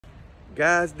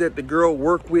Guys that the girl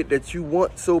work with that you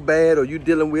want so bad, or you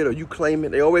dealing with, or you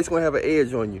claiming, they always gonna have an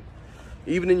edge on you.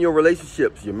 Even in your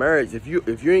relationships, your marriage, if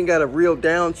you ain't got a real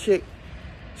down chick,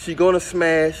 she gonna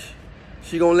smash.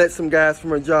 She gonna let some guys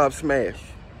from her job smash.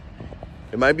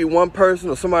 It might be one person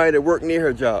or somebody that work near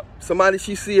her job. Somebody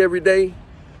she see every day,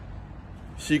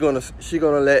 she gonna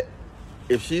let,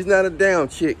 if she's not a down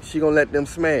chick, she gonna let them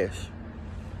smash.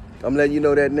 I'm letting you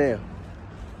know that now.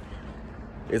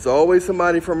 It's always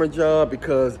somebody from her job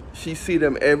because she see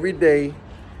them every day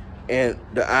and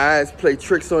the eyes play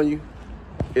tricks on you.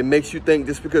 It makes you think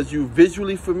just because you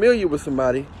visually familiar with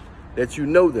somebody that you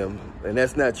know them, and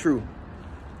that's not true.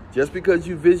 Just because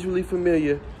you visually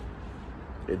familiar,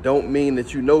 it don't mean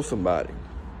that you know somebody.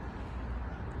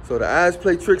 So the eyes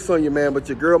play tricks on you, man, but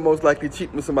your girl most likely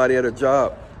cheating with somebody at her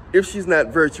job if she's not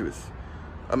virtuous.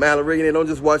 I'm Alan Reagan, and don't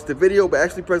just watch the video, but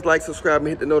actually press like, subscribe, and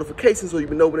hit the notification so you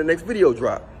can know when the next video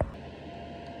drop.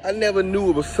 I never knew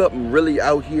it was something really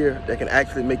out here that can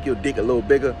actually make your dick a little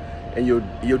bigger and your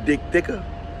dick thicker.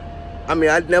 I mean,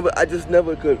 I never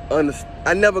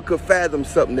could fathom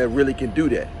something that really can do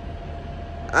that.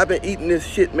 I've been eating this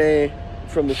shit, man,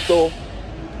 from the store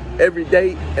every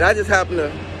day, and I just happen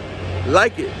to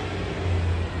like it.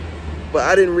 But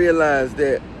I didn't realize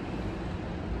that.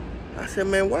 I said,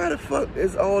 man, why the fuck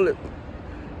is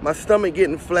my stomach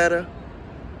getting flatter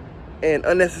and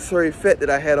unnecessary fat that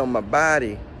I had on my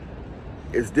body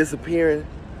is disappearing?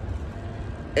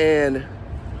 And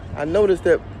I noticed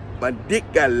that my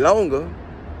dick got longer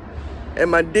and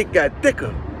my dick got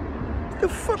thicker. What the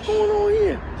fuck going on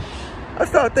here? I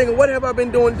started thinking, what have I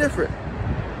been doing different?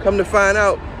 Come to find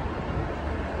out,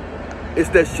 it's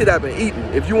that shit I've been eating.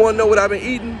 If you want to know what I've been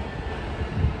eating,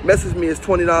 message me. It's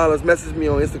 $20. Message me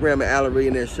on Instagram at Alan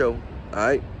Reagan Show. All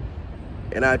right?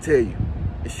 And I tell you,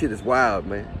 this shit is wild,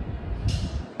 man.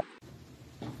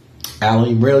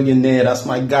 Alan Millionaire, that's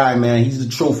my guy, man. He's the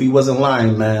truth. He wasn't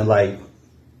lying, man. Like,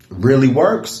 really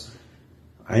works.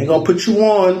 I ain't gonna put you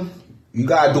on. You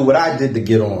gotta do what I did to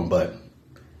get on, but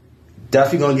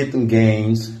definitely gonna get them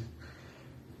gains.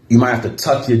 You might have to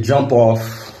tuck your jump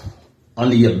off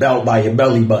under your belt by your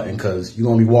belly button because you're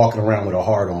gonna be walking around with a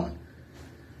heart on.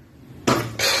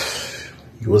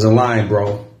 You wasn't lying,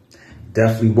 bro.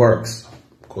 Definitely works.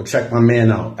 Go check my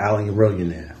man out, Alan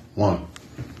Millionaire. One.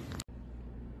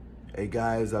 Hey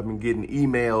guys, I've been getting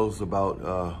emails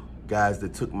about guys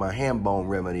that took my ham bone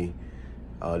remedy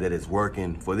that is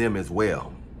working for them as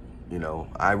well. You know,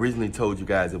 I originally told you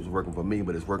guys it was working for me,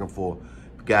 but it's working for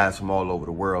guys from all over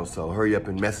the world. So hurry up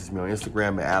and message me on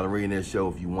Instagram at Alan Reagan Show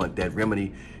if you want that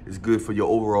remedy. It's good for your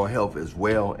overall health as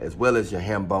well as your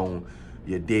ham bone,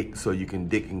 your dick, so you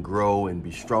can grow and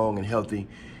be strong and healthy,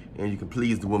 and you can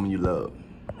please the woman you love.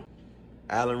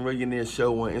 Alan Reagan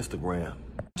Show on Instagram.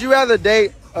 Would you rather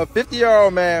date a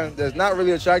 50-year-old man that's not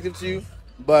really attractive to you,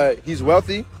 but he's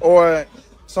wealthy, or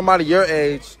somebody your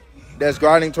age that's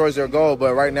grinding towards their goal,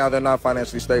 but right now they're not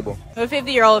financially stable? I'm a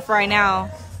 50-year-old for right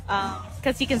now,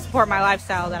 because he can support my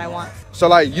lifestyle that I want. So,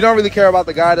 like, you don't really care about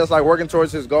the guy that's, like, working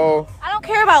towards his goal? I don't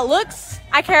care about looks.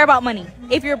 I care about money.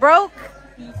 If you're broke,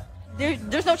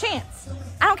 there's no chance.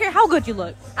 I don't care how good you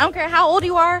look. I don't care how old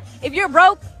you are. If you're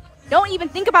broke, don't even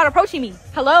think about approaching me.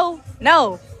 Hello?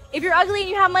 No. If you're ugly and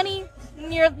you have money,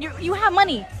 you have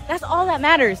money. That's all that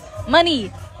matters.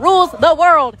 Money rules the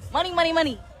world. Money, money,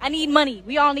 money. I need money.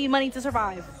 We all need money to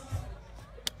survive.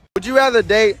 Would you rather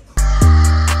date?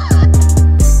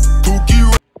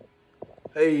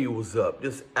 Hey, what's up?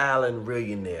 This Alan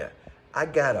Millionaire. I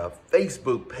got a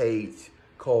Facebook page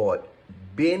called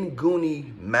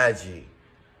Benguni Magic.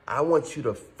 I want you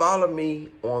to follow me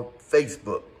on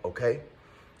Facebook, okay?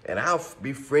 And I'll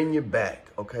befriend you back,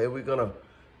 okay? We're gonna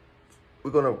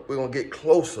get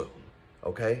closer,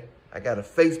 okay? I got a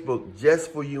Facebook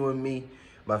just for you and me,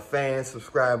 my fans,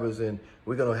 subscribers, and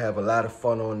we're gonna have a lot of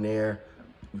fun on there.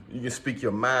 You can speak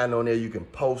your mind on there. You can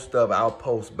post stuff. I'll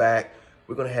post back.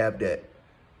 We're gonna have that.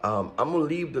 I'm gonna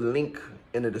leave the link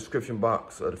in the description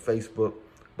box of the Facebook,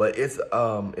 but it's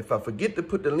if I forget to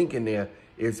put the link in there,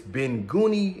 it's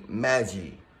Benguni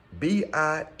Magic, Binguni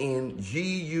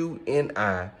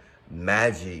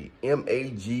Magic,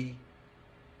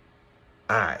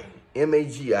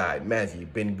 M-A-G-I,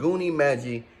 Magic. Benguni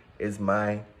Magic is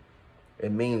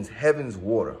it means heaven's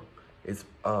water. It's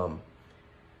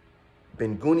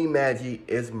Benguni Magic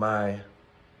is my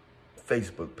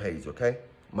Facebook page, okay?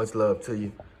 Much love to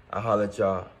you. I'll holler at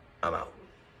y'all. I'm out.